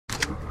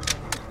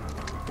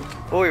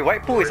Oi,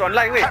 White Poo is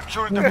online, wait.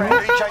 Capture and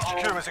defend each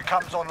HQ as it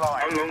comes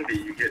online. How long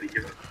did you get it?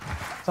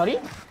 Sorry?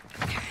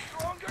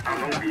 How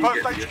long did you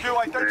First get it? HQ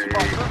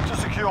identified. Move to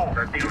secure.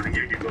 I think only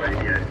you got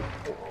it, yeah.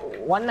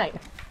 One night.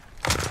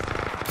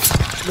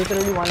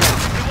 Literally one night.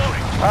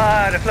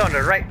 Ah, the floor on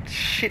the right.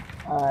 Shit.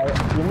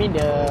 You mean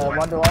the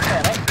Modern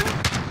Warfare, right?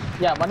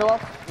 Yeah, Modern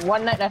Warfare.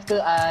 One night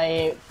after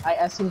I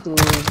asked him to,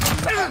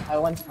 I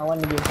want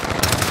the game.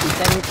 He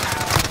sent me.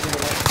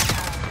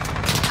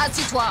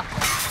 Assis-toi.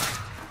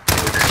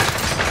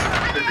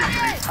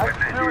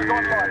 HQ is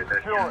online.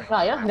 Securing.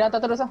 Nah, ya, dia atas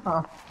terus lah.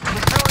 Ha.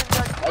 Securing the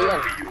HQ. Ayan.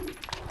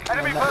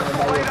 Enemy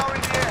personal radar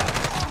in the air.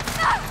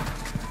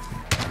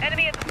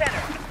 Enemy at the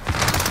center.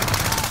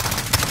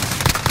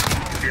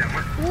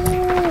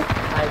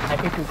 I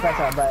picked two tracks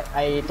lah, but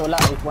I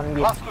tolak with one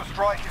game. Cluster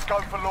strike is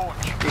go for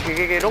launch.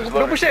 Okay. Don't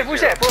push it.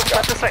 Put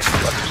cluster strike.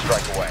 Cluster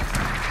strike away.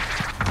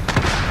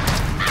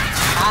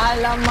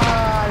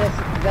 Alamak,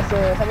 there's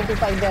a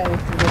 75 there.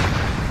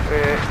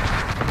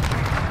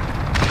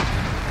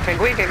 Can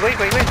go in.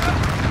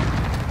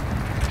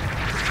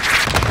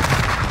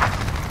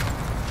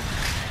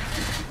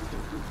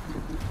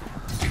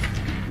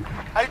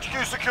 HQ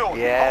secure.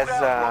 Yes,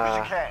 Hold out as long as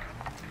you can.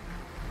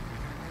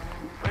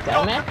 We've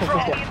Damn got it, control.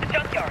 focus Enemy at the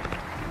junkyard.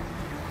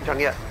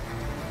 Junkyard.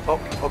 Oh,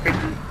 okay.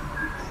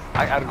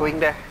 I are going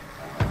there.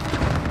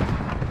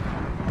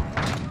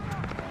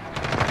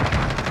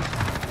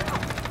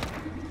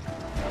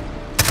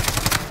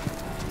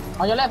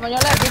 On your left,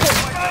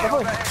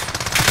 careful.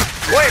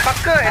 Woi,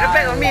 fucker, at the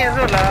back of me as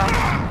well lah.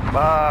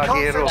 Bah,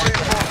 hero.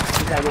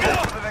 Reinforcements. Move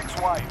to the next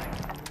wave.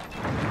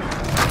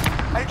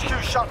 HQ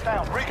shut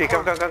down. Okay,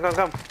 come.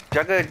 Regroup.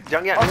 Jaga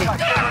junkyard ni.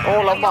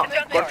 Oh, lama.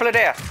 Got fella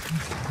there.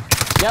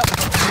 Yup.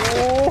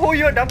 Oh,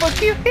 you double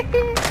kill.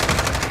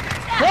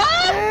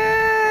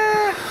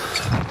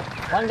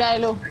 One guy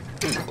low.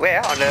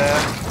 Where? On the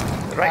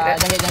right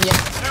there. Junkyard.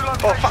 New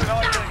Oh, location fuck.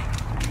 ID.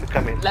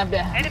 Come in. Left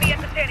there. Enemy at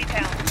the sandy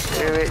town.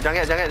 Wait,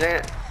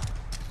 junkyard.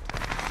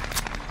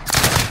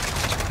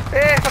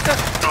 Hey, fucker.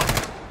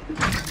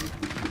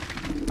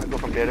 I go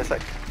from the other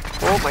side.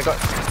 Oh my god.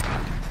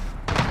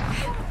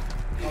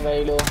 One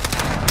very low.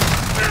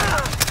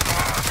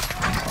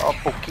 Oh,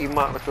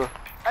 Pokimak betul.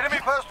 Enemy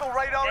personal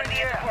radar in the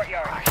Enemy at the air.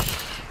 courtyard.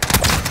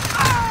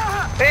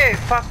 Hey,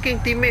 fucking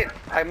teammate.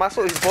 I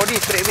masuk his body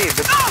straight away.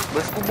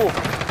 Bersetubuh.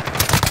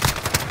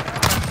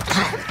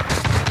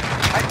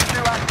 HQ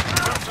active.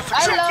 Move to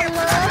secure.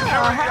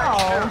 Alamak,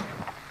 how?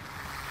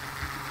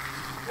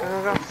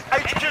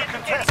 HQ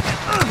contested.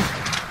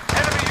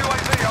 Enemy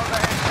UAV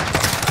overhead.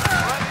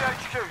 Friendly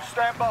HQ,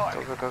 stand by.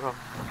 Go.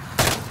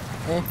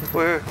 Eh,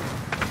 Wait.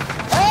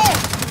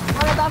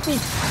 mana tapi?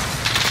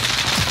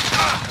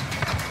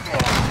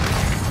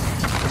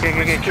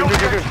 Okay. Kill.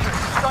 Stay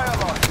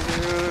alive.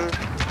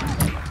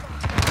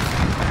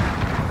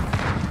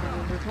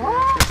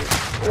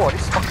 Oh,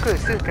 this fucker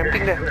is still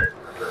camping there.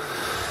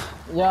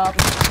 Yup.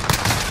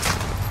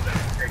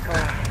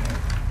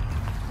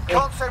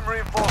 Can't send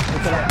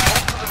reinforcements yet. On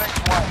to the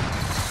next wave.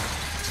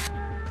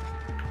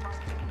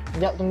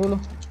 Sekejap, tunggu dulu.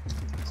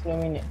 10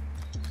 minit.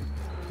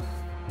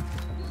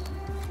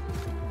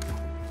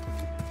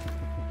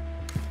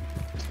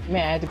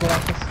 Mate, I had to go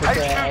down first. HQ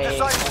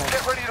disabled.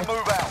 Get ready to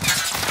move out.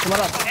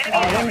 Tomorrow.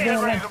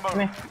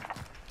 Mate.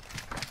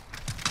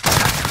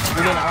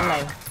 Dia nak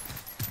online.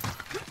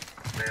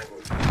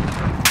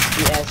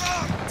 PS.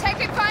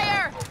 Taking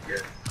fire.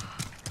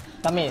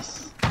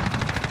 Kamis.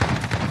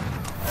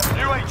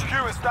 New HQ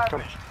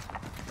established.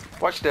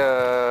 Watch the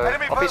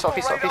Enemy office.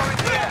 personal radar in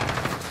the air.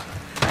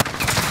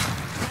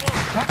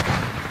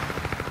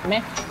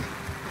 Meh.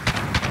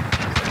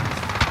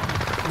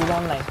 Dia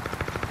online.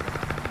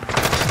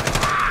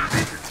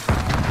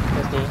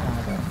 Pasti.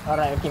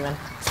 Alright, okay man.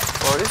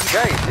 Oh, this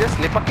guy is just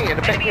lepaking at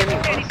the back here.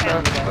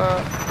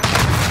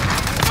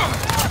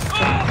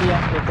 Iya,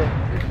 betul.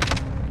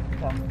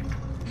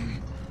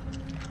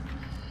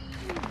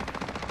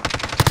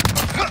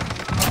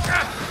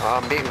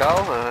 Ambil kau.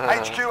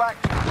 HQ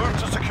active. Move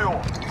to secure.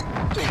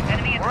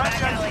 Enemy at the We're at back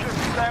the alley.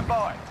 HQ. Stand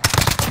by.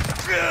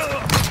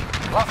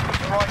 Cluster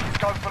strike is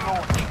go for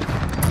launch.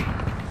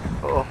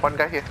 Oh, one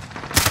guy here.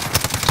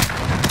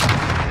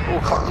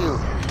 Oh, fuck you.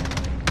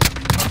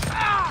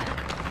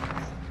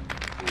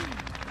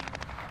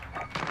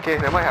 Okay,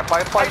 never mind.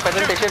 PowerPoint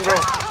presentation, bro.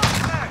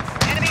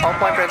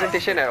 PowerPoint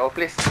presentation at our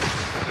place.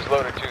 This is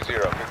loaded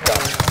 2-0. Good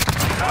copy.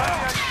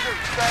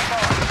 Stand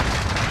by.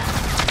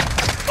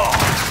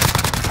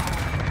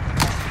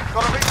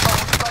 Got a recon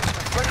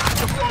station. Ready to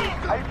deploy.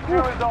 HQ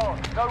is on.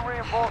 No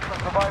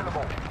reinforcements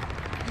available.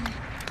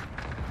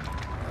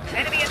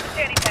 Enemy at the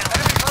sandy town.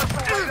 Enemy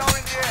personal radar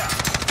in the air.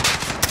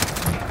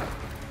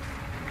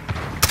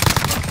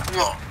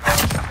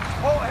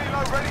 Sport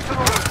helo ready to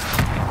launch.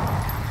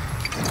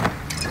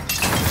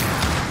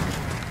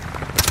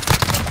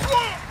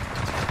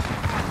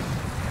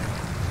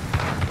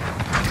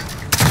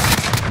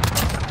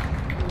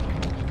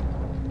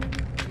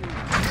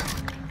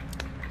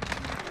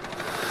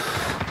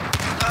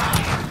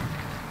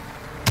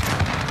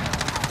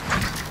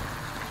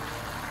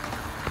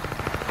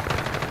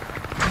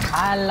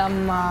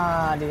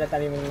 Alamak, dia dah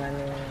tarik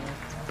mana-mana.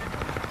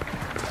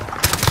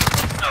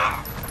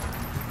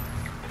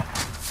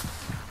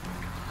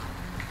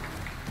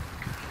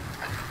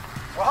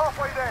 We're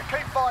halfway there.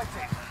 Keep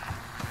fighting.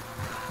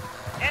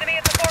 Enemy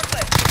at the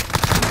forklift.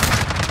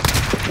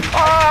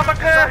 Ah,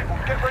 fucker!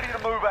 Disabled. Get ready to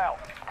move out.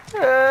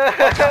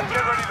 Get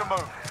ready to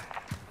move.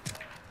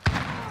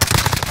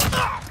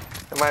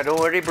 Man, don't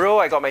worry, bro.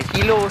 I got my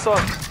kilo also.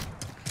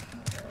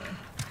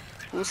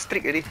 Too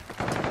strict already.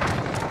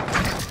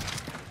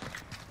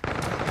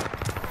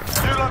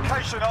 New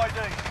location ID.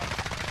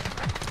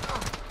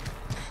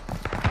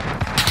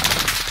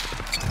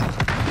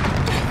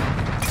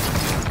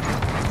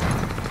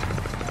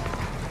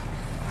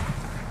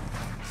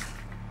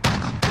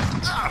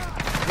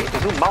 Need to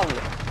do mount.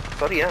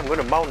 Sorry, I'm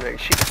gonna mount like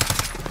shit.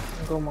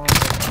 Go mau.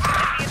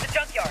 Enemy at the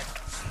junkyard.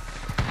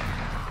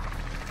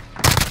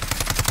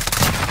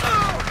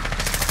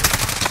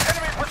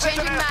 Enemy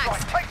precision Changing max.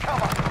 airstrike. Take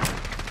cover.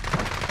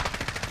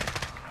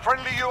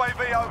 Friendly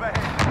UAV overhead.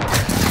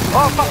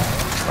 Oh, fuck!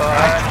 Oh,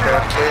 that's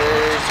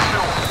perfect.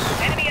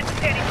 Enemy at the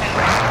standing town.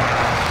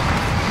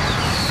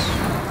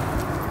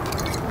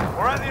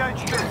 We're at the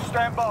HQ.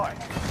 Stand by.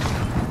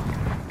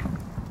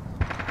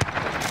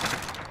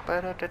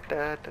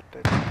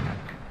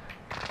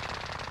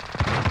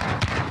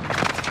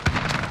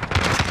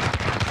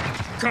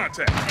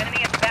 Contact.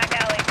 Enemy at the back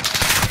alley.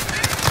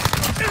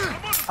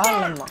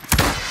 Alamak.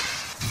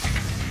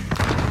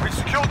 We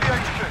secured the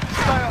HQ.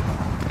 Stay on them.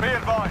 Be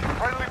advised.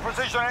 Friendly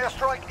precision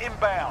airstrike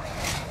inbound.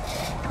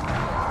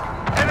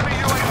 Enemy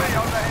UAV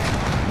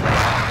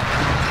overhead.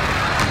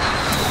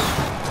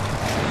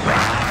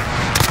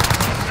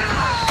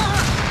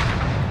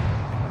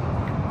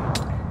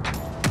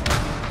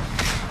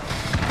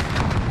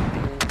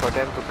 For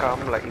them to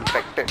come like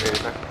infected,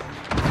 man.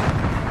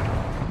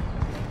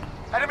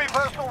 Enemy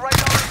personal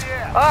radar in the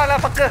air. Ah, lah,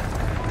 fucker!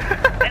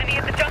 Enemy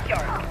at the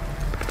junkyard.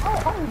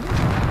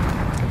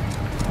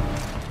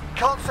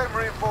 Can't send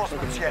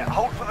reinforcements yet.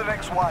 Hold for the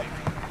next wave.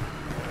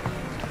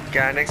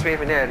 Okay, next wave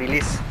ni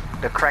release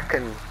the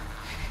Kraken.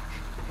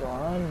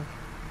 Tuan.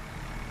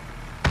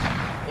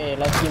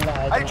 Last team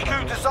lah.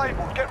 HQ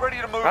disabled. Get ready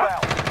to move Huh?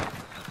 out.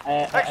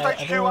 Next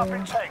HQ up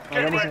in 10.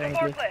 Get Enemy at ready. the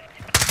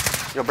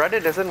forklift. Your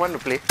brother doesn't want to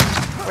play.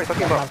 What are you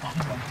talking about?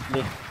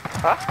 Play.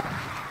 Huh?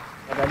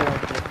 Dah ada orang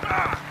play.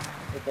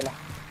 Betul lah.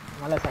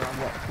 Malas nak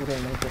buat turun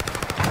mereka.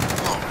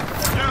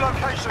 New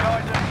location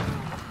ID.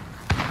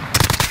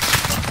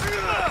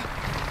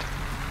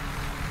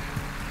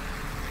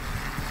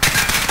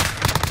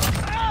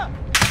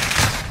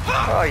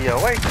 Oh ya,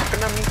 why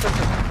kena minta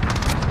tu?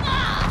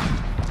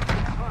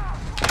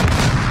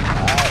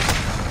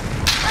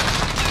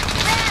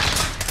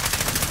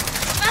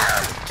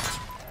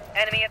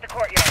 Enemy at the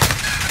courtyard.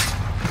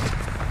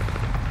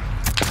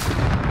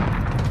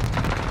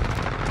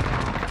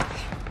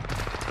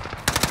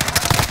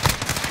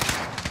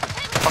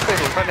 Fucker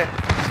in front there.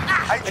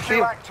 HQ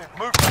active.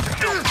 Move to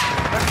secure.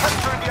 They're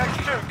capturing the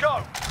HQ. Go.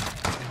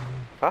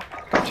 Huh?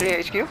 Capturing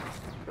HQ?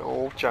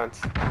 No chance.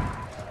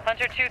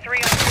 Hunter 2-3 on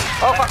route.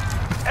 Oh fuck!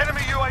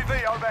 Enemy UAV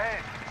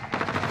overhead.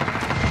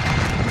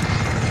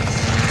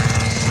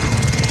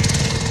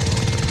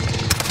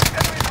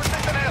 Enemy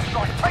precision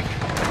airstrike. Take it.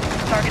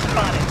 Target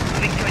spotted.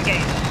 Moving to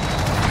engage.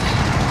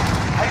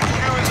 HQ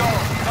is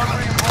on. No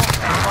reinforcements.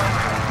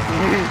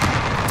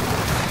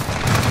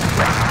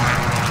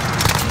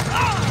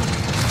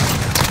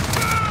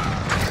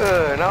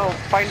 Now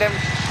find them.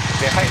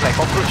 They hide like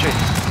cockroaches.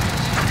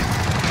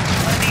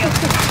 On the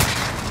open.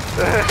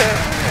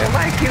 Am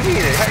I kidding?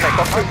 They hide like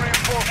No cockroaches.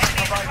 reinforcements Enemy in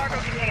the available. cargo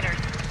containers.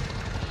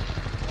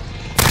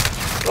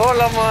 Oh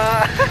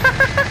lama.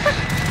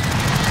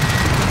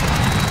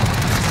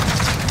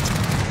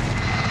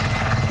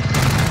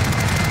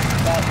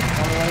 Dah,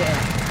 kamu balik kan?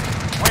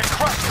 We're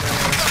crushed.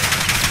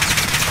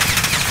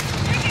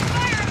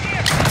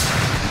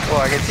 Oh,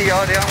 I can see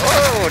all there.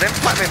 Oh, them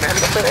smart man.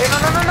 Helicopter. Hey, no,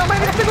 my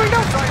helicopter going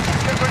down.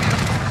 Get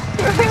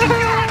ready to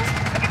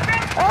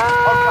Ah.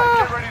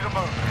 Okay, get ready to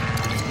move.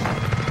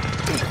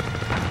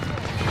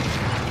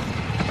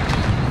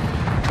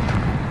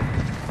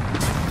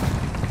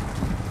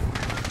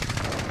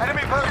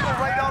 Enemy personal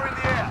radar in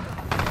the air.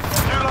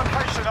 New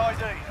location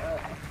ID.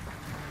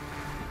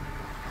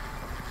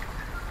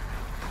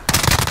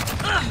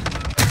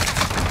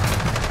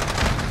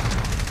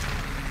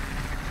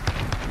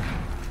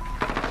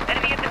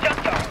 Enemy at the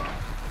junkyard.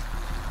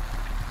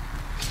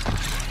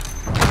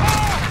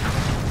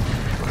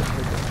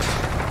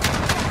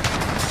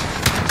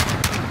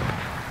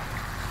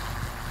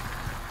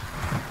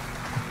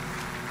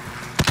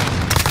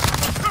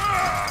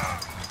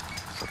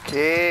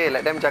 Okay,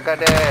 let them jaga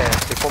there.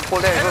 They compole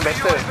there, even Enemy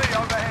better. UAV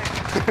overhead.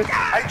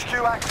 HQ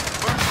active.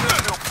 Move to the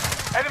field.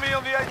 Enemy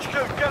on the HQ.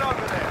 Get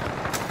over there.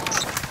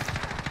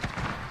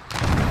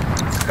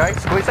 Guys,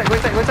 go inside.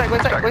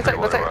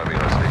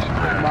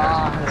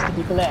 Bah, mesti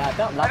kita lag lah.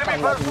 Tak belakang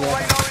Enemy buat personal dia.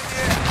 radar in the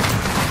air.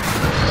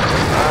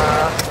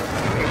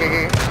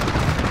 Okay.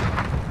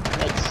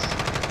 Next.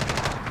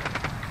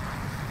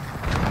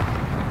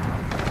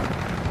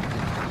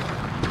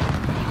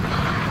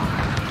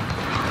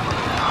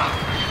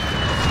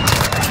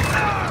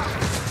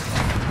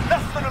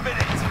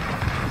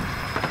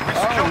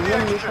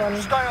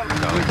 one. Stay on the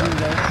GG,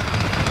 guys.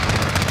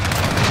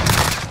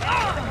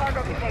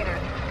 Cargo container.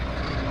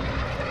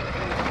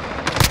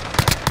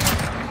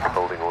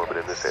 Holding orbit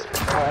in this area.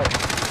 Alright.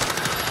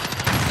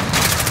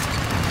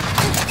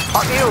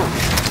 Fuck you!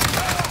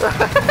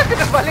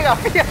 Kena balik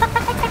api.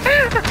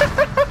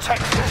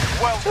 Texas.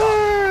 Well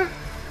done.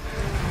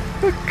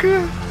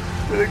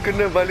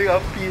 Kena balik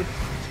api.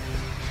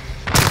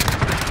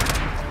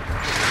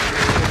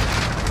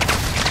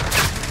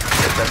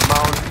 Get that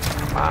mount.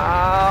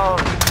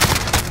 Mount.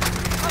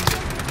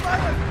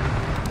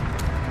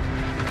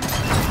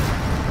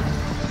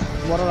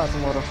 Tomorrow lah,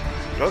 tomorrow.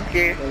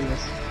 Okay. Very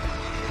nice.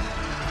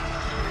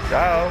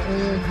 Ciao.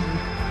 Mhm.